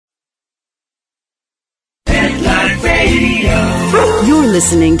You're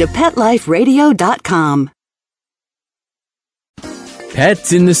listening to PetLifeRadio.com.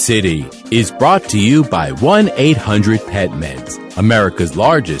 Pets in the City is brought to you by 1-800-PET-MEDS, America's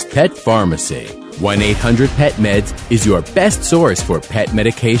largest pet pharmacy. 1-800-PET-MEDS is your best source for pet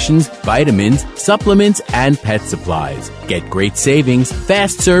medications, vitamins, supplements, and pet supplies. Get great savings,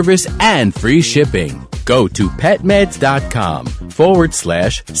 fast service, and free shipping. Go to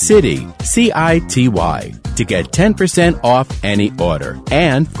petmeds.com/city, CITY, to get 10% off any order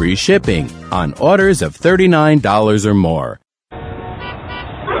and free shipping on orders of $39 or more.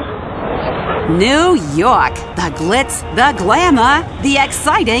 New York, the glitz, the glamour, the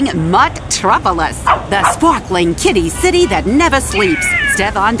exciting Mutt-tropolis, the sparkling kitty city that never sleeps.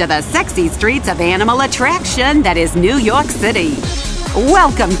 Step onto the sexy streets of animal attraction that is New York City.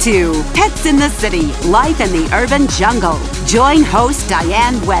 Welcome to Pets in the City, Life in the Urban Jungle. Join host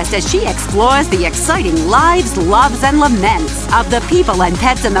Diane West as she explores the exciting lives, loves, and laments of the people and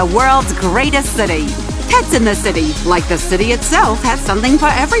pets in the world's greatest city. Pets in the City, like the city itself, has something for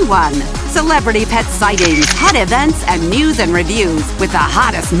everyone. Celebrity pet sightings, hot events, and news and reviews with the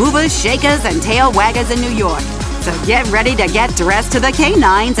hottest movers, shakers, and tail waggers in New York. So get ready to get dressed to the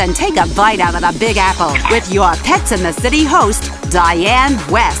canines and take a bite out of the Big Apple with your Pets in the City host, Diane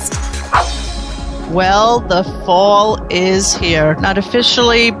West. Well, the fall is here. Not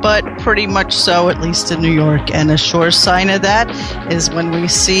officially, but pretty much so, at least in New York. And a sure sign of that is when we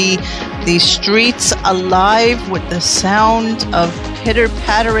see the streets alive with the sound of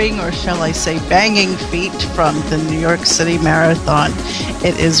pitter-pattering, or shall I say banging feet from the New York City Marathon.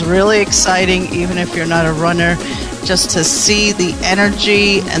 It is really exciting, even if you're not a runner, just to see the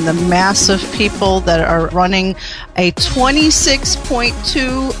energy and the mass of people that are running a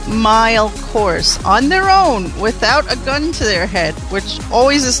 26.2-mile course on their own without a gun to their head, which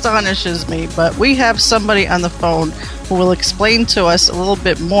always astonishes me. But we have somebody on the phone who will explain to us a little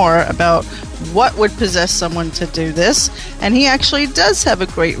bit more about what would possess someone to do this. And he actually does have a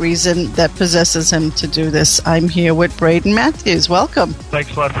great reason that possesses him to do this. I'm here with Braden Matthews. Welcome.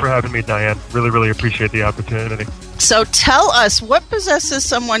 Thanks a lot for having me, Diane. Really appreciate the opportunity. So tell us, what possesses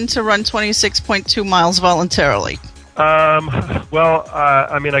someone to run 26.2 miles voluntarily?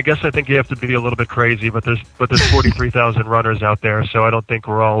 I guess I think you have to be a little bit crazy, but there's 43,000 runners out there, so I don't think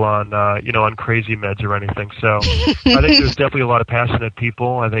we're all on on crazy meds or anything. So I think there's definitely a lot of passionate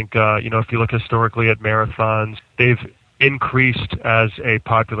people. I think if you look historically at marathons, they've increased as a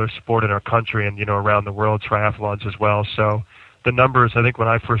popular sport in our country and around the world, triathlons as well. So the numbers, I think when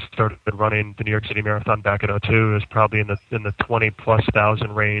I first started running the New York City Marathon back in 2002, is probably in the 20+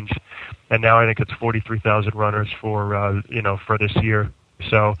 thousand range, and now I think it's 43,000 runners for this year.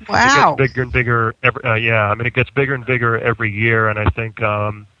 So wow. It gets bigger and bigger. It gets bigger and bigger every year, and I think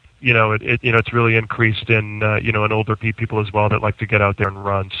it's really increased in in older people as well that like to get out there and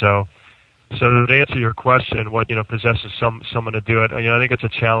run. So to answer your question, what possesses someone to do it? I think it's a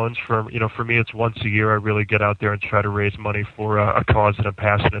challenge for me. It's once a year I really get out there and try to raise money for a cause that I'm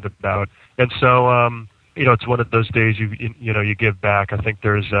passionate about, and so it's one of those days you give back. I think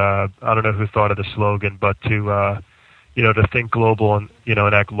there's I don't know who thought of the slogan, but to think global and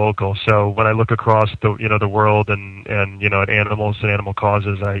act local. So when I look across the world and at animals and animal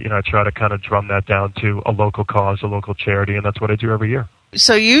causes, I try to kind of drum that down to a local cause, a local charity, and that's what I do every year.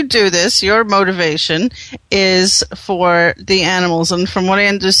 So you do this, your motivation is for the animals, and from what I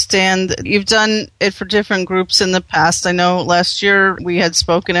understand, you've done it for different groups in the past. I know last year we had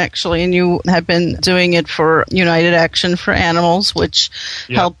spoken actually, and you have been doing it for United Action for Animals, which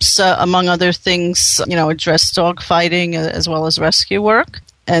helps, among other things, address dog fighting as well as rescue work.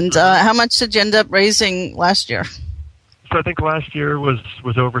 And how much did you end up raising last year? So I think last year was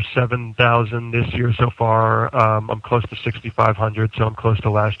over 7,000. This year so far, I'm close to 6,500. So I'm close to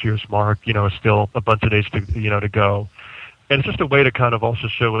last year's mark. Still a bunch of days to go. And it's just a way to kind of also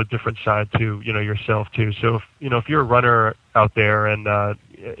show a different side to yourself too. So if you're a runner out there and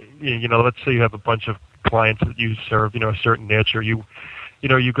let's say you have a bunch of clients that you serve, a certain niche, or you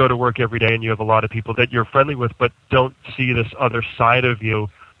go to work every day and you have a lot of people that you're friendly with, but don't see this other side of you.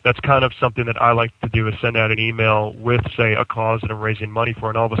 That's kind of something that I like to do, is send out an email with, say, a cause that I'm raising money for,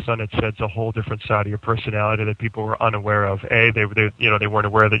 and all of a sudden it sheds a whole different side of your personality that people were unaware of. A, they weren't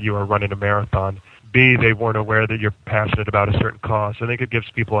aware that you were running a marathon. B, they weren't aware that you're passionate about a certain cause. I think it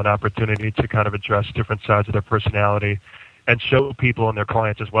gives people an opportunity to kind of address different sides of their personality and show people and their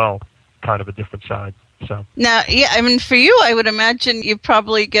clients as well kind of a different side. So now, yeah, I mean, for you, I would imagine you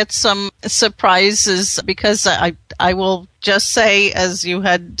probably get some surprises because I will just say, as you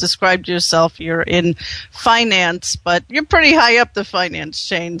had described yourself, you're in finance, but you're pretty high up the finance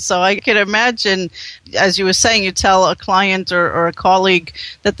chain. So I could imagine, as you were saying, you tell a client or a colleague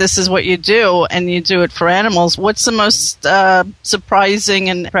that this is what you do and you do it for animals. What's the most surprising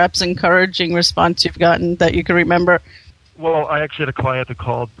and perhaps encouraging response you've gotten that you can remember? Well, I actually had a client that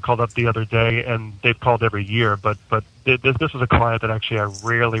called up the other day, and they've called every year, but this was a client that actually I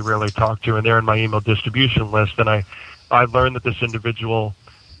really talk to, and they're in my email distribution list, and I learned that this individual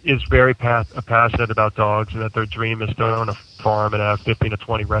is very passionate about dogs, and that their dream is to own a farm and have 15 to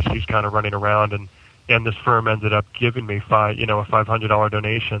 20 rescues kind of running around, and this firm ended up giving me a $500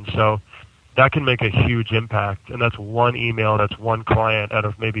 donation, so that can make a huge impact, and that's one email, that's one client out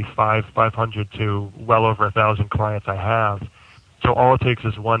of maybe 500 to well over 1,000 clients I have. So all it takes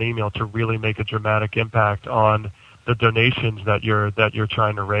is one email to really make a dramatic impact on the donations that you're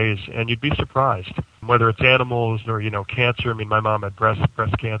trying to raise, and you'd be surprised. Whether it's animals or cancer. I mean, my mom had breast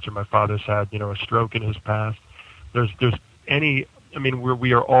cancer. My father's had a stroke in his past. There's any. I mean,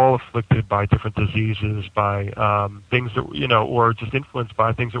 we are all afflicted by different diseases, by things that, or just influenced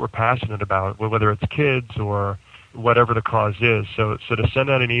by things that we're passionate about, whether it's kids or whatever the cause is. So to send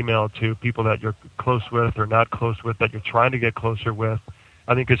out an email to people that you're close with or not close with, that you're trying to get closer with,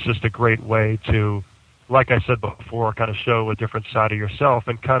 I think it's just a great way to, like I said before, kind of show a different side of yourself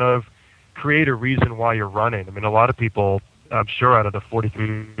and kind of create a reason why you're running. I mean, a lot of people, I'm sure, out of the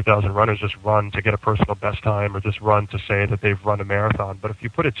 43,000 runners just run to get a personal best time or just run to say that they've run a marathon. But if you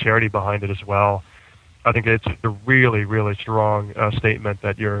put a charity behind it as well, I think it's a really strong statement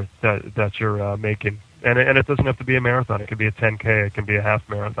that you're making. And it doesn't have to be a marathon. It can be a 10K. It can be a half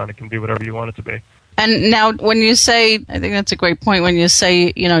marathon. It can be whatever you want it to be. And now when you say, I think that's a great point, when you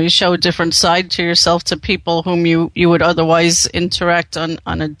say, you show a different side to yourself to people whom you would otherwise interact on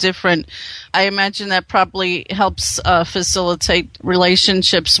a different, I imagine that probably helps facilitate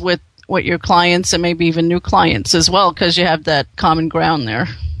relationships with your clients and maybe even new clients as well, because you have that common ground there.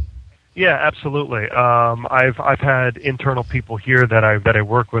 Yeah, absolutely. I've had internal people here that I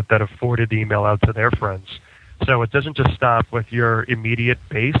work with that have forwarded the email out to their friends. So it doesn't just stop with your immediate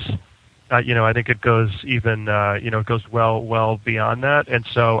base. I think it goes even, it goes well beyond that. And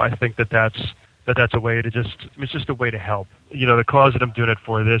so I think that's a way to it's just a way to help. The cause that I'm doing it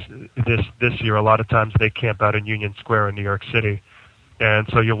for this year, a lot of times they camp out in Union Square in New York City. And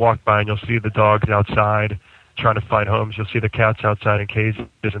so you'll walk by and you'll see the dogs outside trying to find homes. You'll see the cats outside in cages.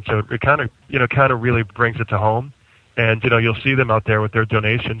 And so it kind of really brings it to home. And, you'll see them out there with their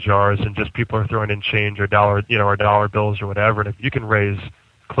donation jars and just people are throwing in change or dollar bills or whatever. And if you can raise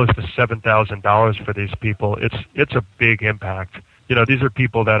close to $7,000 for these people, it's a big impact. These are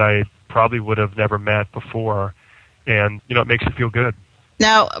people that I probably would have never met before, and it makes you feel good.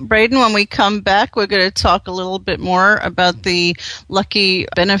 Now, Braden, when we come back, we're going to talk a little bit more about the lucky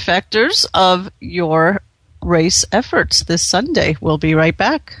benefactors of your race efforts this Sunday. We'll be right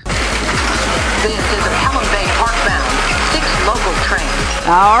back. This is a Pelham Bay Parkbound 6 local train.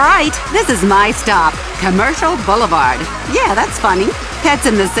 All right, this is my stop, Commercial Boulevard. Yeah, that's funny. Pets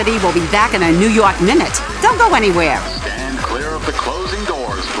in the City will be back in a New York minute. Don't go anywhere. Stand clear of the closing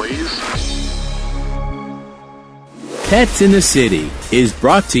doors, please. Pets in the City is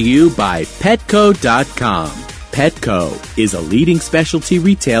brought to you by Petco.com. Petco is a leading specialty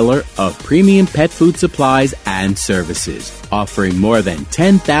retailer of premium pet food supplies and services, offering more than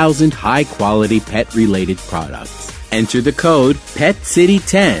 10,000 high-quality pet-related products. Enter the code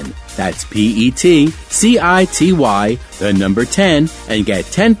PETCITY10, that's PETCITY, the number 10, and get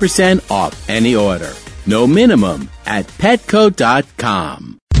 10% off any order. No minimum at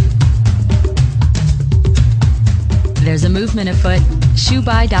Petco.com. There's a movement afoot,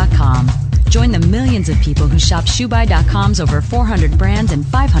 ShoeBuy.com. Join the millions of people who shop ShoeBuy.com's over 400 brands and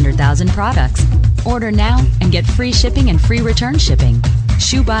 500,000 products. Order now and get free shipping and free return shipping.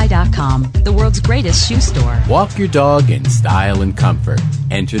 ShoeBuy.com, the world's greatest shoe store. Walk your dog in style and comfort.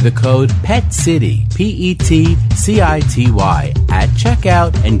 Enter the code PETCITY, PETCITY, at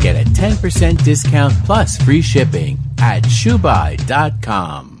checkout and get a 10% discount plus free shipping at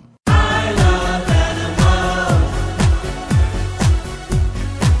ShoeBuy.com.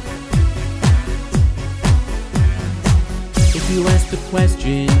 If you ask the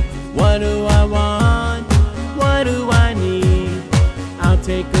question, what do I want? What do I need? I'll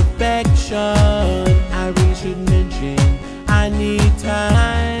take affection. I really should mention I need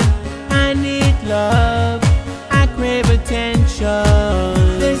time. I need love. I crave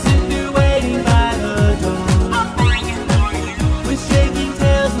attention. Listen to waiting by the door. With shaking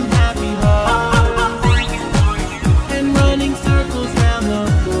tails and happy hearts.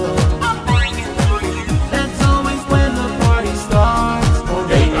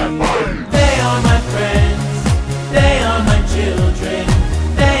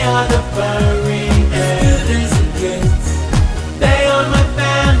 are the furry brothers and kids. They are my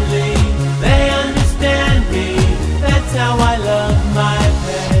family, they understand me. That's how I love my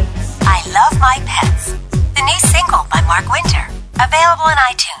pets. I Love My Pets, the new single by Mark Winter, available on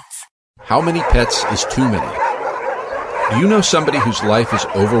iTunes. How many pets is too many? Do you know somebody whose life is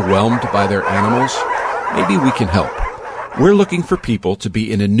overwhelmed by their animals? Maybe we can help. We're looking for people to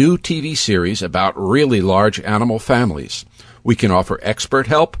be in a new TV series about really large animal families. We can offer expert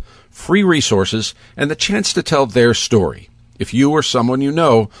help, free resources, and the chance to tell their story. If you or someone you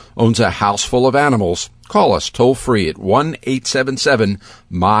know owns a house full of animals, call us toll-free at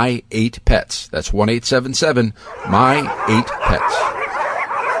 1-877-MY-8-PETS. That's 1-877-MY-8-PETS.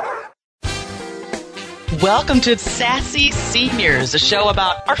 Welcome to Sassy Seniors, a show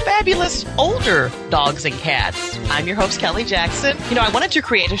about our fabulous older dogs and cats. I'm your host, Kelly Jackson. I wanted to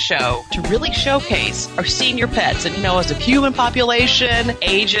create a show to really showcase our senior pets. And, as the human population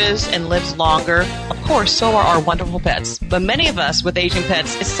ages and lives longer, of course, so are our wonderful pets. But many of us with aging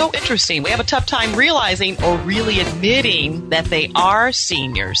pets, it's so interesting. We have a tough time realizing or really admitting that they are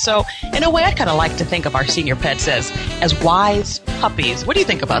seniors. So, in a way, I kind of like to think of our senior pets as wise puppies. What do you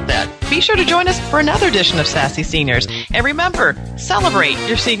think about that? Be sure to join us for another edition of Sassy Seniors. And remember, celebrate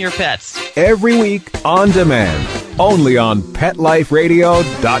your senior pets. Every week on demand, only on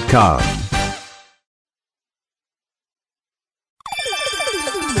PetLifeRadio.com.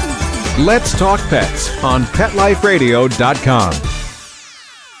 Let's Talk Pets on PetLifeRadio.com.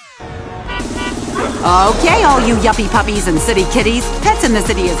 Okay, all you yuppie puppies and city kitties, Pets in the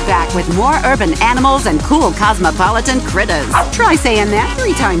City is back with more urban animals and cool cosmopolitan critters. Try saying that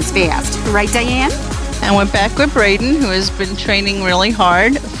 3 times fast. Right, Diane? And we're back with Braden, who has been training really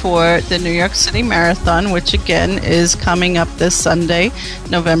hard for the New York City Marathon, which again is coming up this Sunday,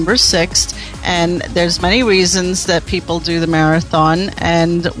 November 6th. And there's many reasons that people do the marathon.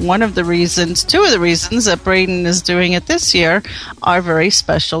 And two of the reasons that Braden is doing it this year are very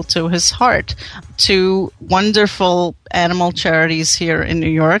special to his heart. 2 wonderful animal charities here in New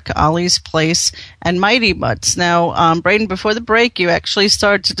York, Ollie's Place and Mighty Mutts. Now, Braden, before the break, you actually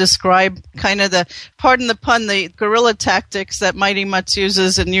started to describe kind of pardon the pun, the guerrilla tactics that Mighty Mutts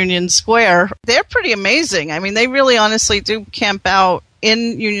uses in Union Square. They're pretty amazing. I mean, they really honestly do camp out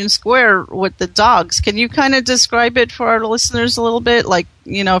in Union Square with the dogs. Can you kind of describe it for our listeners a little bit? Like,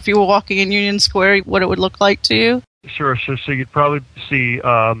 if you were walking in Union Square, what it would look like to you? Sure. So you'd probably see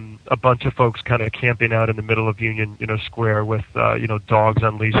a bunch of folks kind of camping out in the middle of Union, Square with, dogs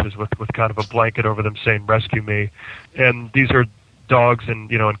on leashes with kind of a blanket over them saying, "Rescue me." And these are dogs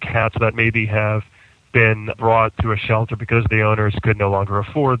and, and cats that maybe have been brought to a shelter because the owners could no longer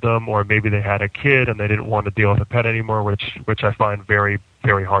afford them, or maybe they had a kid and they didn't want to deal with a pet anymore, which I find very,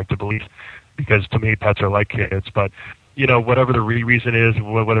 very hard to believe, because to me pets are like kids. But, whatever the reason is,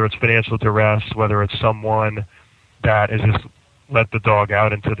 whether it's financial duress, whether it's someone that has just let the dog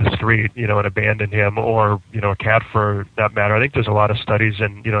out into the street, and abandoned him, or, a cat for that matter. I think there's a lot of studies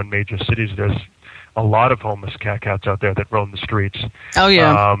in major cities. There's a lot of homeless cats out there that roam the streets. Oh,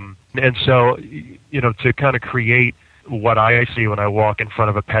 yeah. And so, to kind of create what I see when I walk in front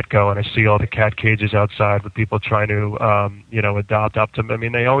of a Petco and I see all the cat cages outside with people trying to, adopt them. I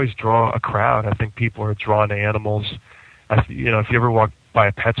mean, they always draw a crowd. I think people are drawn to animals. If you ever walk by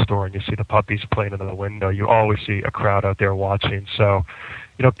a pet store and you see the puppies playing in the window, you always see a crowd out there watching. So,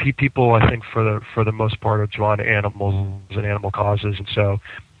 people, I think, for the most part, are drawn to animals and animal causes. And so,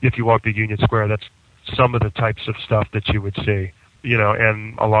 if you walk to Union Square, that's some of the types of stuff that you would see.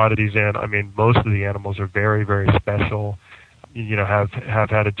 And a lot of these, most of the animals are very, very special, have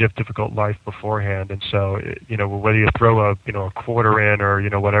had a difficult life beforehand. And so, whether you throw a quarter in or,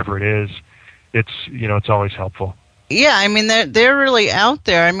 whatever it is, it's always helpful. Yeah, I mean, they're really out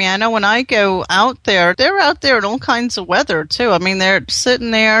there. I mean, I know when I go out there, they're out there in all kinds of weather, too. I mean, they're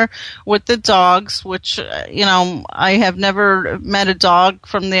sitting there with the dogs, which, I have never met a dog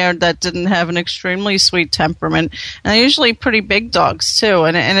from there that didn't have an extremely sweet temperament. And they're usually pretty big dogs, too.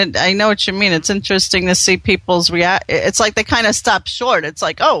 And I know what you mean. It's interesting to see people's react. It's like they kind of stop short. It's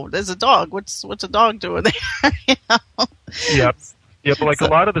like, oh, there's a dog. What's a dog doing there? Yep. Yeah, but a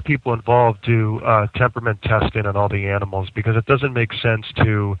lot of the people involved do temperament testing on all the animals, because it doesn't make sense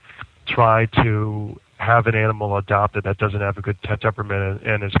to try to have an animal adopted that doesn't have a good temperament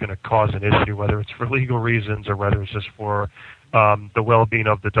and is going to cause an issue, whether it's for legal reasons or whether it's just for the well-being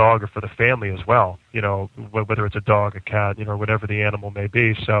of the dog or for the family as well, whether it's a dog, a cat, whatever the animal may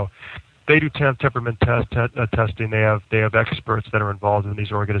be. So they do temperament testing. They have experts that are involved in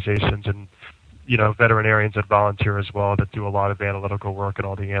these organizations, and veterinarians that volunteer as well that do a lot of analytical work on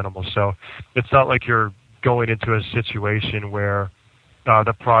all the animals. So it's not like you're going into a situation where,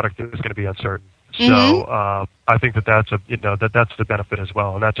 the product is going to be uncertain. So I think that's that's the benefit as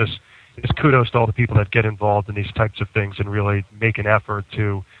well, and that just is kudos to all the people that get involved in these types of things and really make an effort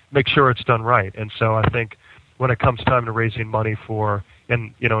to make sure it's done right. And so I think when it comes time to raising money for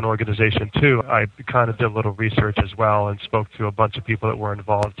an organization too, I kind of did a little research as well and spoke to a bunch of people that were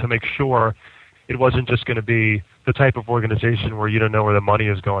involved to make sure it wasn't just going to be the type of organization where you don't know where the money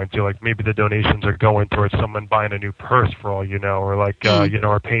is going to. Like maybe the donations are going towards someone buying a new purse for all you know, or like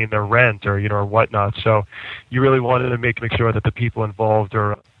or paying their rent, or or whatnot. So you really wanted to make sure that the people involved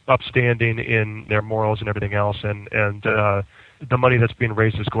are upstanding in their morals and everything else, and the money that's being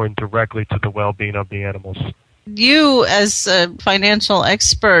raised is going directly to the well-being of the animals. You, as a financial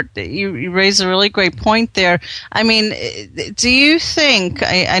expert, you raise a really great point there. I mean, do you think,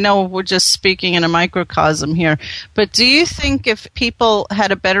 I know we're just speaking in a microcosm here, but do you think if people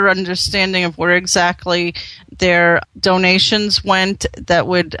had a better understanding of where exactly their donations went, that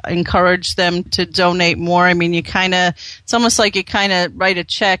would encourage them to donate more? I mean, it's almost like you kind of write a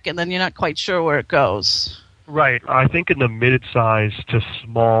check and then you're not quite sure where it goes. Right. I think in the mid-sized to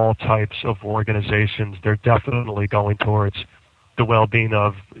small types of organizations, they're definitely going towards the well-being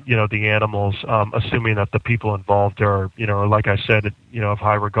of, the animals, assuming that the people involved are, like I said, of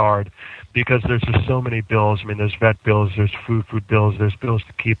high regard, because there's just so many bills. I mean, there's vet bills, there's food bills, there's bills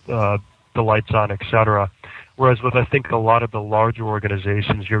to keep the lights on, et cetera. Whereas with, I think, a lot of the larger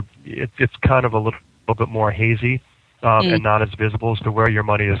organizations, it's kind of a little bit more hazy. And not as visible as to where your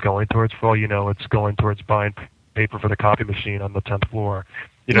money is going towards. For all you know, it's going towards buying paper for the copy machine on the 10th floor.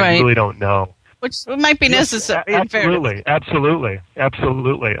 You really don't know. Which might be necessary. Absolutely.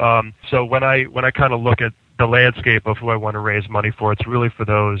 So when I kind of look at the landscape of who I want to raise money for, it's really for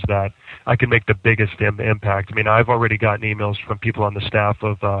those that I can make the biggest impact. I mean, I've already gotten emails from people on the staff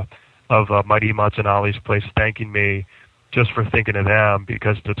of Mighty Mutts and Ollie's Place thanking me just for thinking of them,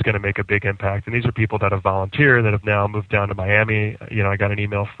 because it's going to make a big impact. And these are people that have volunteered, that have now moved down to Miami. I got an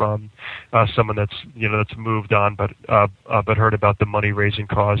email from someone that's moved on, but heard about the money raising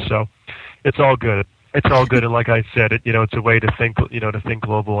cause. So it's all good. It's all good. And like I said, it's a way to think, to think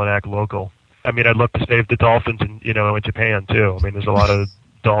global and act local. I mean, I'd love to save the dolphins in Japan too. I mean, there's a lot of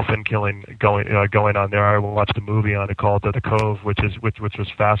dolphin killing going on there. I watched a movie on it called The Cove, which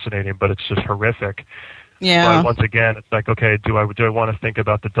was fascinating, but it's just horrific. Yeah. But once again, it's like, okay, do I want to think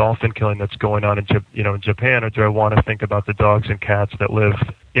about the dolphin killing that's going on in Japan, or do I want to think about the dogs and cats that live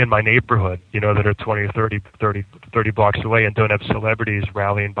in my neighborhood, that are 20 or 30 blocks away and don't have celebrities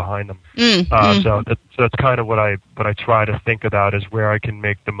rallying behind them? So that's kind of what I try to think about, is where I can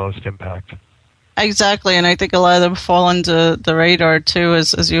make the most impact. Exactly, and I think a lot of them fall under the radar too,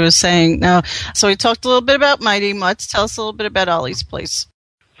 as you were saying. Now, so we talked a little bit about Mighty Mutts. Tell us a little bit about Ollie's Place.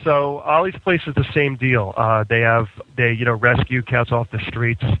 So Ollie's Place is the same deal. They rescue cats off the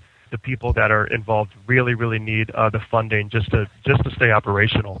streets. The people that are involved really, really need the funding just to stay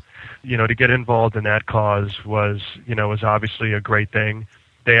operational. To get involved in that cause was obviously a great thing.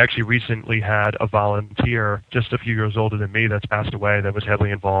 They actually recently had a volunteer just a few years older than me that's passed away that was heavily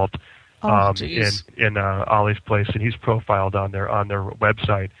involved in Ollie's Place, and he's profiled on their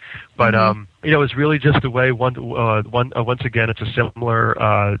website. But it's really just a way. Once again, it's a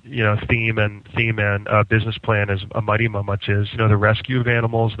similar theme and business plan as a Mighty Mutts is. The rescue of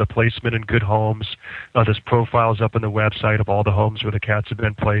animals, the placement in good homes. There's profiles up on the website of all the homes where the cats have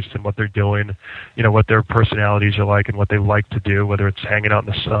been placed and what they're doing. What their personalities are like and what they like to do, whether it's hanging out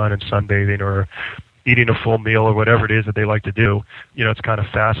in the sun and sunbathing or eating a full meal or whatever it is that they like to do. It's kind of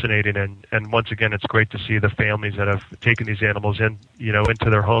fascinating. And once again, it's great to see the families that have taken these animals into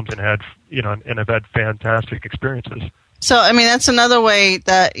their homes and have had fantastic experiences. So, I mean, that's another way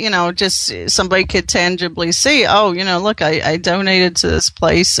that, just somebody could tangibly see, look, I donated to this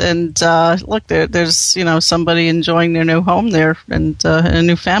place, and look, there's, somebody enjoying their new home there and a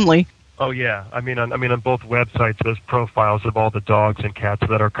new family. Oh yeah, I mean on both websites, there's profiles of all the dogs and cats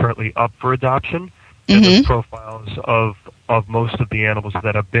that are currently up for adoption, and there's profiles of most of the animals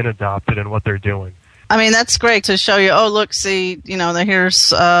that have been adopted and what they're doing. I mean, that's great to show you, look, see,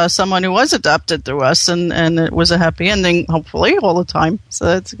 here's someone who was adopted through us, and it was a happy ending, hopefully, all the time. So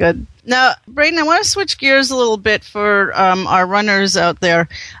that's good. Now, Braden, I want to switch gears a little bit for our runners out there.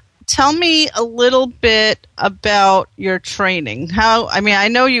 Tell me a little bit about your training. I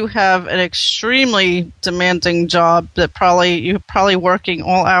know you have an extremely demanding job that you're probably working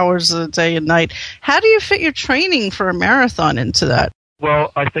all hours of the day and night. How do you fit your training for a marathon into that?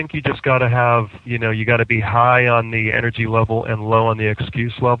 Well, I think you just got to have, you got to be high on the energy level and low on the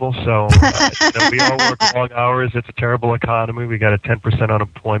excuse level. So we all work long hours. It's a terrible economy. We got a 10%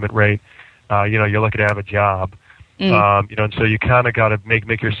 unemployment rate. You're lucky to have a job. And so you kind of got to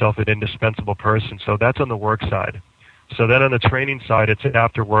make yourself an indispensable person. So that's on the work side. So then on the training side, it's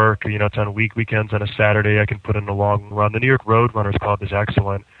after work. It's on weekends. On a Saturday, I can put in a long run. The New York Road Runners Club is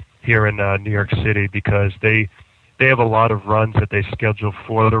excellent here in New York City because they have a lot of runs that they schedule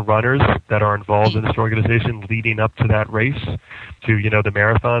for the runners that are involved in this organization leading up to that race, to the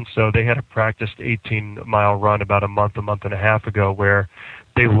marathon. So they had a practiced 18-mile run about a month and a half ago where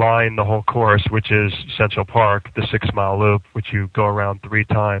they line the whole course, which is Central Park, the 6-mile loop, which you go around 3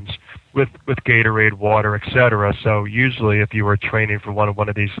 times with Gatorade, water, etc. So usually if you were training for one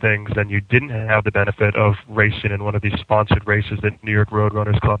of these things, then you didn't have the benefit of racing in one of these sponsored races that New York Road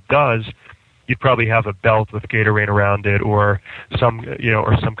Runners Club does. You'd probably have a belt with Gatorade around it, or some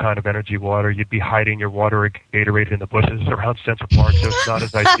kind of energy water. You'd be hiding your water or Gatorade in the bushes around Central Park, so it's not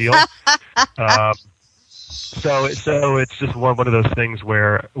as ideal. So it's just one of those things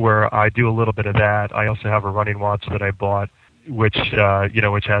where I do a little bit of that. I also have a running watch that I bought, which has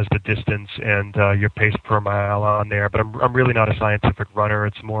the distance and your pace per mile on there. But I'm really not a scientific runner.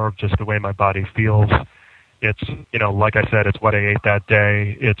 It's more of just the way my body feels. It's like I said, it's what I ate that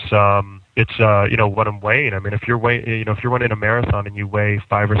day. It's what I'm weighing. I mean, if you're running a marathon and you weigh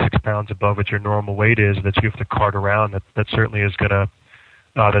 5 or 6 pounds above what your normal weight is, that you have to cart around, that certainly is gonna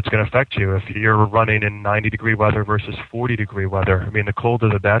affect you. If you're running in 90-degree weather versus 40-degree weather, I mean, the colder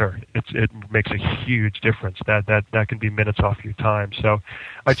the better. It makes a huge difference. That can be minutes off your time. So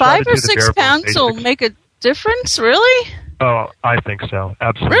I try 5 to or do the 6 pounds will make a difference, really? Oh, I think so.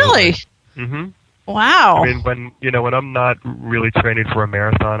 Absolutely. Really? Mm-hmm. Wow. I mean, when I'm not really training for a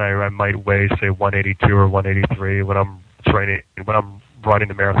marathon, I might weigh, say, 182 or 183. When I'm running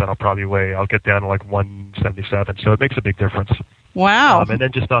the marathon, I'll get down to like 177. So it makes a big difference. Wow. And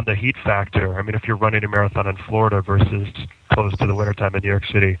then just on the heat factor, I mean, if you're running a marathon in Florida versus close to the wintertime in New York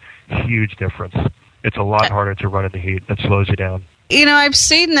City, huge difference. It's a lot harder to run in the heat. That slows you down. I've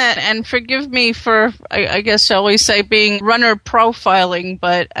seen that, and forgive me for, I guess, shall we say, being runner profiling,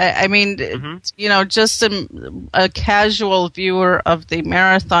 but I mean, just a casual viewer of the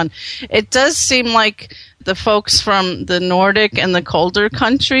marathon, it does seem like the folks from the Nordic and the colder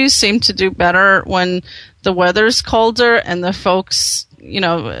countries seem to do better when the weather's colder, and the folks,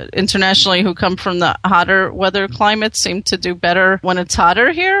 internationally who come from the hotter weather climates seem to do better when it's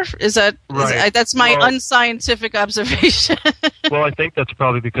hotter here. Is that right? That's my unscientific observation. Well, I think that's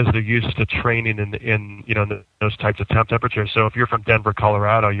probably because they're used to training in those types of temperatures. So if you're from Denver,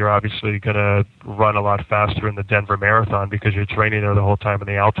 Colorado, you're obviously going to run a lot faster in the Denver Marathon because you're training there the whole time and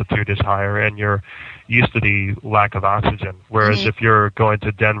the altitude is higher and you're used to the lack of oxygen. Whereas if you're going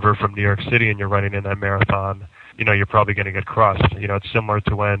to Denver from New York City and you're running in that marathon, you're probably going to get crushed. It's similar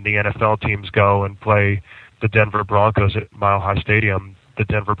to when the NFL teams go and play the Denver Broncos at Mile High Stadium. The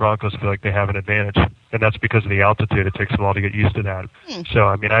Denver Broncos feel like they have an advantage, and that's because of the altitude. It takes a while to get used to that. So,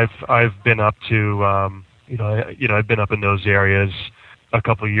 I mean, I've been up to, I've been up in those areas a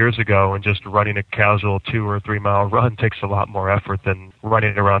couple of years ago, and just running a casual 2 or 3 mile run takes a lot more effort than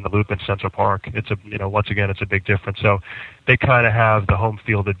running around the loop in Central Park. Once again, it's a big difference. So they kind of have the home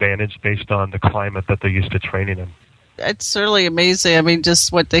field advantage based on the climate that they're used to training in. It's certainly amazing. I mean,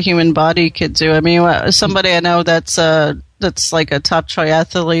 just what the human body could do. I mean, somebody I know that's like a top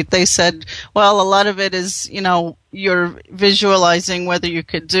triathlete, they said, well, a lot of it is, you're visualizing whether you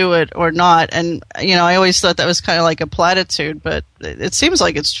could do it or not. And, I always thought that was kind of like a platitude, but it seems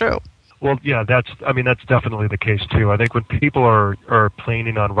like it's true. Well, yeah, that's definitely the case too. I think when people are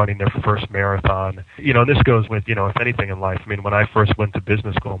planning on running their first marathon, and this goes with, if anything in life. I mean, when I first went to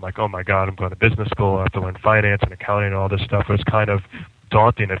business school, I'm like, oh my God, I'm going to business school. I have to learn finance and accounting and all this stuff. It was kind of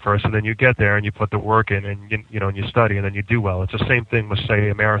daunting at first, and then you get there and you put the work in and and you study and then you do well. It's the same thing with, say,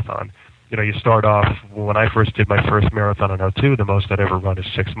 a marathon. You start off, when I first did my first marathon in 02, the most I'd ever run is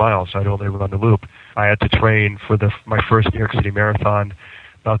 6 miles. I'd only run the loop. I had to train for my first New York City Marathon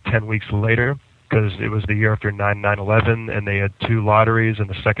about 10 weeks later, because it was the year after 9/11, and they had 2 lotteries, and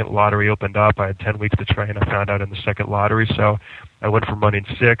the second lottery opened up. I had 10 weeks to train. I found out in the second lottery, so I went from running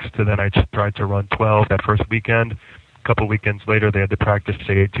 6 to then I tried to run 12 that first weekend. A couple weekends later, they had to practice,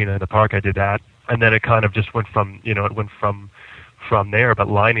 say, 18 in the park. I did that, and then it kind of just went from there. But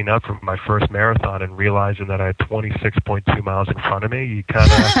lining up for my first marathon and realizing that I had 26.2 miles in front of me, you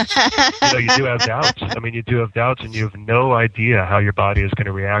kind of, you do have doubts. I mean, you do have doubts, and you have no idea how your body is going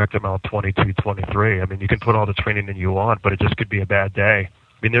to react at mile 22, 23. I mean, you can put all the training in you want, but it just could be a bad day.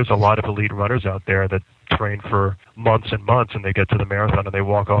 I mean, there's a lot of elite runners out there that train for months and months, and they get to the marathon and they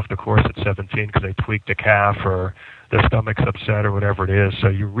walk off the course at 17 because they tweaked a calf or their stomach's upset or whatever it is. So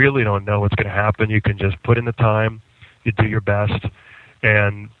you really don't know what's going to happen. You can just put in the time, you do your best,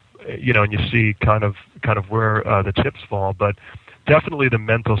 and and you see kind of where the chips fall. But definitely the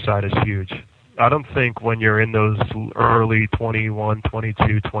mental side is huge. I don't think when you're in those early 21,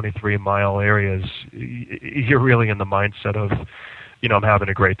 22, 23 mile areas, you're really in the mindset of, I'm having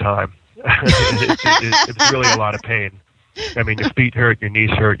a great time. It's really a lot of pain. I mean, your feet hurt, your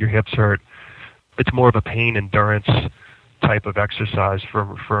knees hurt, your hips hurt. It's more of a pain endurance type of exercise for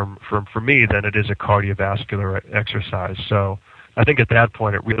me than it is a cardiovascular exercise. So I think at that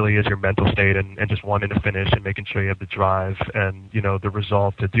point it really is your mental state and just wanting to finish and making sure you have the drive and, the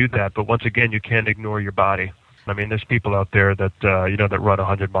resolve to do that. But once again, you can't ignore your body. I mean, there's people out there that, that run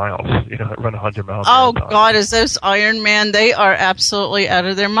 100 miles, that run 100 miles. Oh, God, is those Ironman, they are absolutely out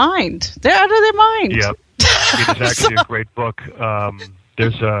of their mind. They're out of their mind. Yep. There's actually a great book.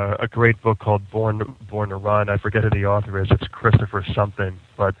 There's a great book called Born to Run. I forget who the author is. It's Christopher something,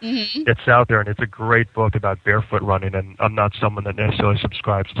 but it's out there, and it's a great book about barefoot running. And I'm not someone that necessarily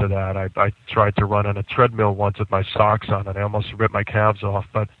subscribes to that. I tried to run on a treadmill once with my socks on, and I almost ripped my calves off.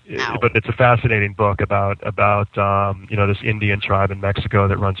 But it's a fascinating book about this Indian tribe in Mexico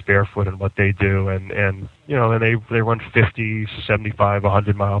that runs barefoot and what they do, and they run 50, 75,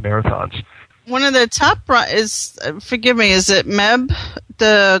 100-mile marathons. One of the top is it Meb,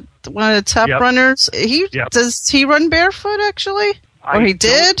 one of the top runners? Does he run barefoot actually, or he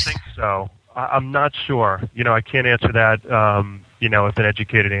did? I don't think so. I'm not sure. I can't answer that. With an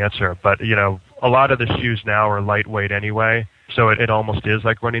educated answer, but a lot of the shoes now are lightweight anyway, so it almost is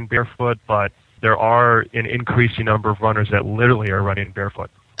like running barefoot. But there are an increasing number of runners that literally are running barefoot.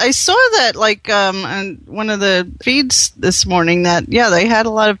 I saw that on one of the feeds this morning that, they had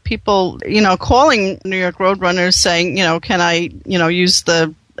a lot of people, calling New York Road Runners saying, can I, use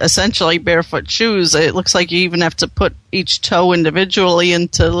the essentially barefoot shoes? It looks like you even have to put each toe individually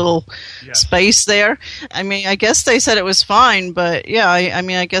into a little space there. I mean, I guess they said it was fine, but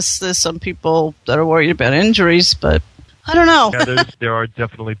I guess there's some people that are worried about injuries, but I don't know. Yeah, there are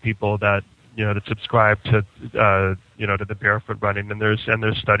definitely people that, that subscribe to, to the barefoot running, and there's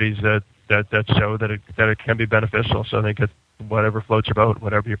studies that show that it can be beneficial. So I think it's whatever floats your boat,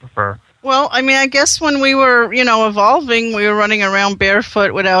 whatever you prefer. Well, I mean, I guess when we were, evolving, we were running around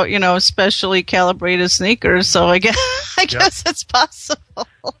barefoot without, specially calibrated sneakers. So I guess it's possible.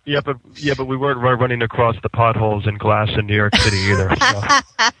 Yeah, but we weren't running across the potholes and glass in New York City either. So.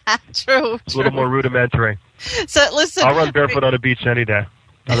 True. It's a little more rudimentary. So listen, I'll run barefoot on a beach any day.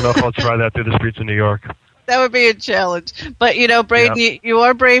 I don't know if I'll try that through the streets of New York. That would be a challenge. But, Braden, you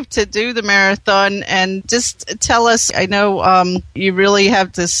are brave to do the marathon. And just tell us, I know you really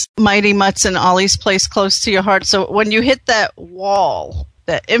have this Mighty Mutts and Ollie's Place close to your heart. So when you hit that wall,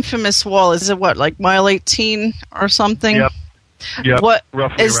 that infamous wall, is it what, like mile 18 or something? Yep.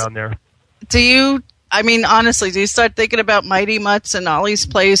 Roughly around there. Honestly, do you start thinking about Mighty Mutts and Ollie's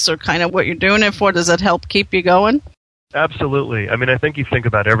Place or kind of what you're doing it for? Does that help keep you going? Absolutely. I mean, I think you think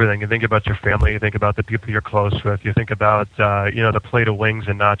about everything. You think about your family. You think about the people you're close with. You think about, the plate of wings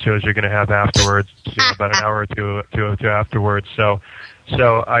and nachos you're going to have afterwards, about an hour or two afterwards. So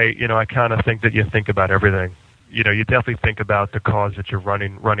I kind of think that you think about everything. You definitely think about the cause that you're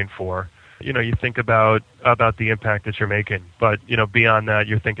running for. You think about the impact that you're making. But, beyond that,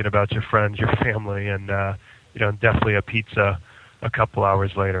 you're thinking about your friends, your family, and, definitely a pizza a couple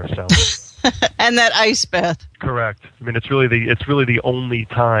hours later. So. And that ice bath. Correct. I mean, it's really the only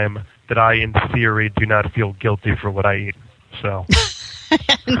time that I, in theory, do not feel guilty for what I eat. So.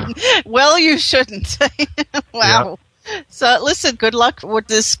 Well, you shouldn't. Wow. Yeah. So, listen, good luck with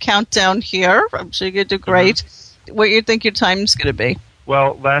this countdown here. I'm sure you're going to do great. Mm-hmm. What do you think your time's going to be?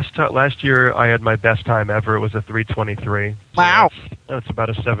 Well, last year I had my best time ever. It was a 3:23. Wow. That's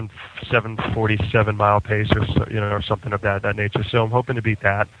about a 7:47 mile pace or something of that nature. So I'm hoping to beat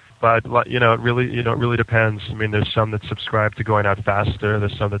that. But it really depends. I mean, there's some that subscribe to going out faster.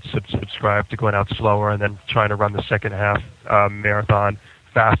 There's some that subscribe to going out slower, and then trying to run the second half marathon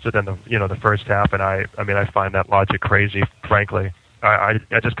faster than the first half. And I find that logic crazy, frankly. I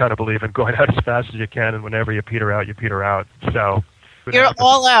just kind of believe in going out as fast as you can, and whenever you peter out, you peter out. So you're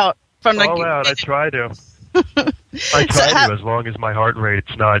all out from the all out. I try to. As long as my heart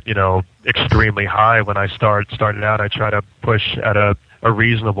rate's not extremely high when I started out. I try to push at a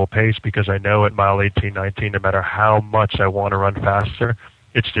reasonable pace, because I know at mile 18, 19, no matter how much I want to run faster,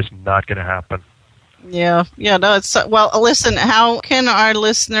 it's just not going to happen. Yeah, no, well, listen, how can our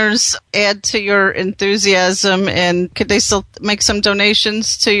listeners add to your enthusiasm, and could they still make some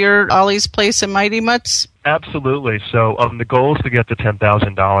donations to your Ollie's Place and Mighty Mutts? Absolutely. So the goal is to get to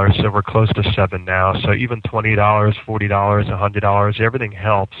 $10,000, so we're close to $7 now. So even $20, $40, $100, everything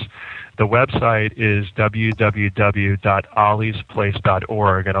helps. The website is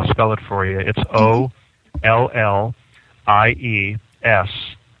www.olliesplace.org, and I'll spell it for you. It's OLLIES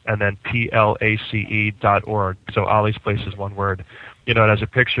and then PLACE.org. So Ollie's Place is one word. It has a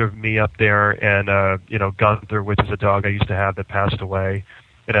picture of me up there, and Gunther, which is a dog I used to have that passed away.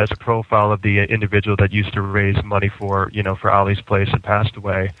 It has a profile of the individual that used to raise money for Ollie's Place and passed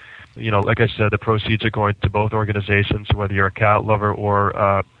away. Like I said, the proceeds are going to both organizations, whether you're a cat lover or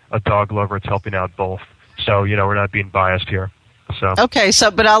a dog lover. It's helping out both. So, we're not being biased here. So. Okay,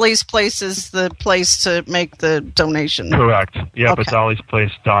 but Ollie's Place is the place to make the donation. Correct. Yeah, but it's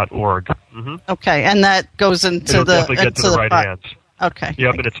olliesplace.org. Mm-hmm. Okay, and that goes into definitely get to the right hands. Okay.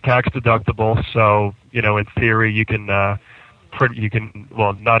 Yeah, but it's tax deductible, so, in theory you can not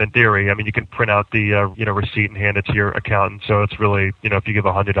in theory, you can print out the, receipt and hand it to your accountant, so it's really, if you give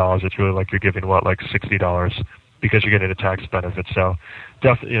 $100, it's really like you're giving, like $60, because you're getting a tax benefit, so,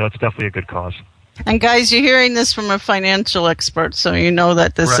 it's definitely a good cause. And guys, you're hearing this from a financial expert, so you know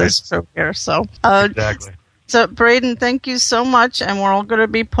that this is true here, so. Exactly. So, Braden, thank you so much, and we're all going to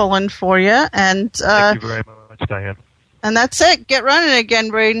be pulling for you, and. Thank you very much, Diane. And that's it. Get running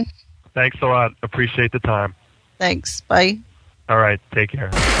again, Braden. Thanks a lot. Appreciate the time. Thanks. Bye. All right. Take care.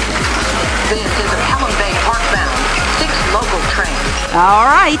 This is a Pelham Bay Parkbound 6 local train. All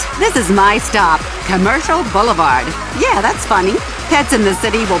right. This is my stop, Commercial Boulevard. Yeah, that's funny. Pets in the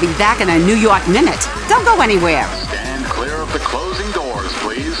City will be back in a New York minute. Don't go anywhere. Stand clear of the closing doors,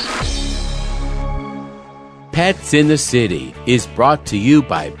 please. Pets in the City is brought to you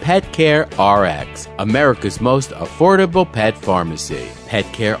by Pet Care RX, America's most affordable pet pharmacy. Pet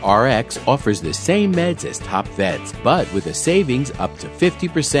Care RX offers the same meds as top vets, but with a savings up to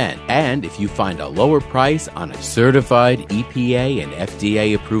 50%. And if you find a lower price on a certified EPA and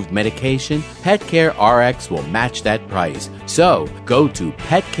FDA approved medication, Pet Care RX will match that price. So go to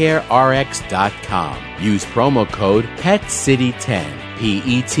petcarerx.com. Use promo code PETCITY10.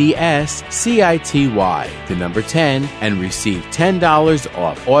 PETSCITY, the number 10, and receive $10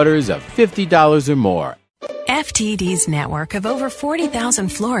 off orders of $50 or more. FTD's network of over 40,000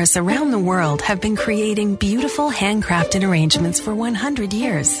 florists around the world have been creating beautiful handcrafted arrangements for 100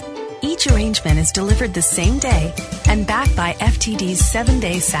 years. Each arrangement is delivered the same day and backed by FTD's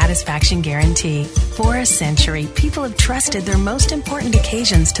 7-day satisfaction guarantee. For a century, people have trusted their most important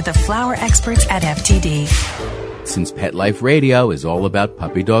occasions to the flower experts at FTD. Since Pet Life Radio is all about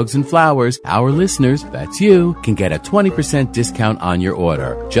puppy dogs and flowers, our listeners, that's you, can get a 20% discount on your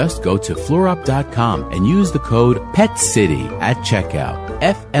order. Just go to fluorop.com and use the code PETCITY at checkout.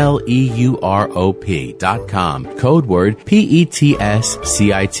 FLEUROP.com. Code word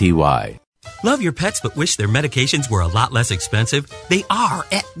PETSCITY. Love your pets but wish their medications were a lot less expensive? They are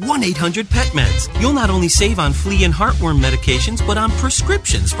at 1-800-PET-MEDS. You'll not only save on flea and heartworm medications, but on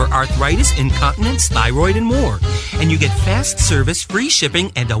prescriptions for arthritis, incontinence, thyroid, and more. And you get fast service, free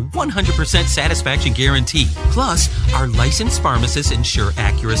shipping, and a 100% satisfaction guarantee. Plus, our licensed pharmacists ensure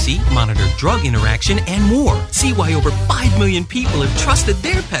accuracy, monitor drug interaction, and more. See why over 5 million people have trusted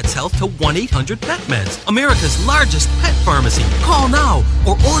their pet's health to 1-800-PET-MEDS, America's largest pet pharmacy. Call now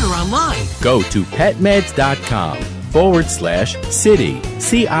or order online. Go to petmeds.com/city,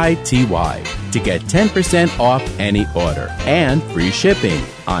 CITY, to get 10% off any order and free shipping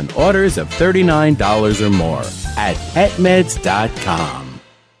on orders of $39 or more at petmeds.com.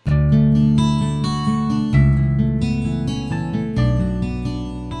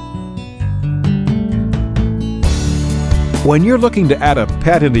 When you're looking to add a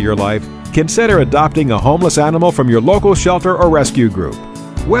pet into your life, consider adopting a homeless animal from your local shelter or rescue group.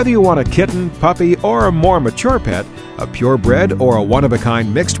 Whether you want a kitten, puppy, or a more mature pet, a purebred or a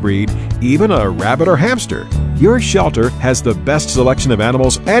one-of-a-kind mixed breed, even a rabbit or hamster, your shelter has the best selection of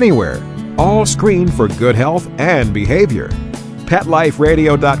animals anywhere, all screened for good health and behavior.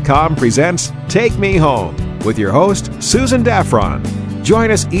 PetLifeRadio.com presents Take Me Home with your host, Susan Daffron.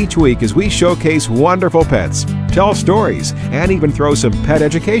 Join us each week as we showcase wonderful pets, tell stories, and even throw some pet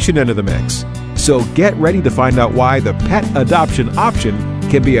education into the mix. So get ready to find out why the pet adoption option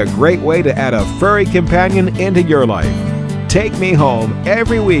can be a great way to add a furry companion into your life. Take Me Home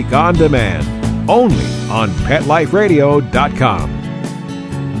every week on demand, only on PetLifeRadio.com.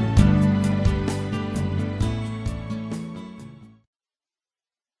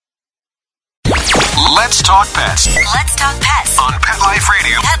 Let's talk pets. Let's talk pets On Pet Life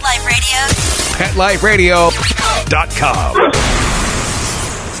Radio. Pet Life Radio. PetLifeRadio.com.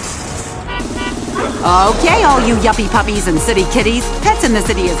 Okay, all you yuppie puppies and city kitties, Pets in the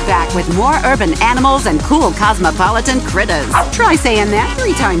City is back with more urban animals and cool cosmopolitan critters. Try saying that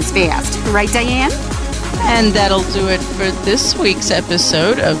 3 times fast. Right, Diane? And that'll do it for this week's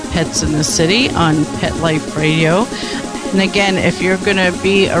episode of Pets in the City on Pet Life Radio. And again, if you're going to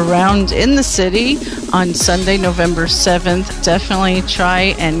be around in the city on Sunday, November 7th, definitely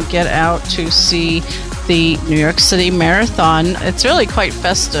try and get out to see the New York City Marathon. It's really quite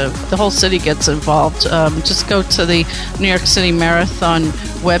festive. The whole city gets involved. Just go to the New York City Marathon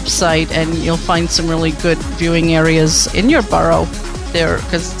website and you'll find some really good viewing areas in your borough there,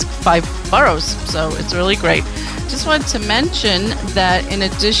 because it's 5 boroughs, so it's really great. Just wanted to mention that in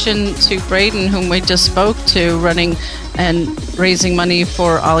addition to Braden, whom we just spoke to, running and raising money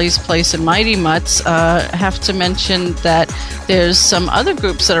for Ollie's Place and Mighty Mutts, have to mention that there's some other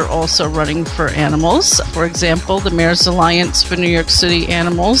groups that are also running for animals. For example, the Mayor's Alliance for New York City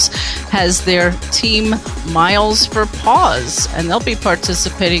Animals has their team Miles for Paws, and they'll be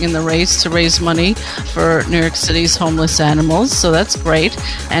participating in the race to raise money for New York City's homeless animals, so that's great.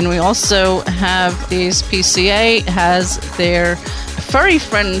 And we also have the ASPCA has their Furry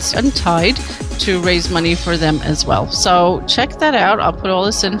Friends Untied to raise money for them as well. So check that out. I'll put all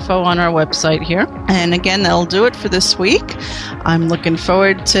this info on our website here. And again, that'll do it for this week. I'm looking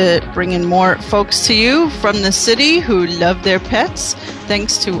forward to bringing more folks to you from the city who love their pets.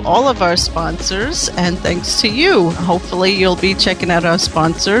 Thanks to all of our sponsors, and thanks to you. Hopefully you'll be checking out our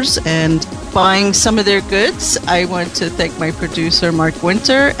sponsors and buying some of their goods. I want to thank my producer, Mark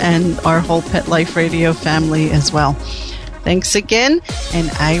Winter, and our whole Pet Life Radio family as well. Thanks again, and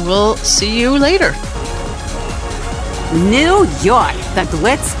I will see you later. New York, the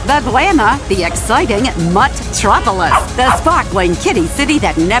glitz, the glamour, the exciting Mutt-tropolis, the sparkling kitty city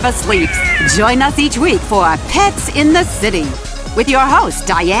that never sleeps. Join us each week for Pets in the City with your host,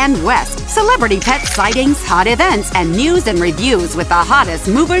 Diane West. Celebrity pet sightings, hot events, and news and reviews with the hottest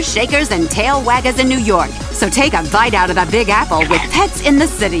movers, shakers, and tail waggers in New York. So take a bite out of the Big Apple with Pets in the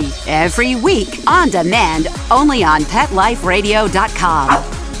City every week on demand, only on PetLifeRadio.com.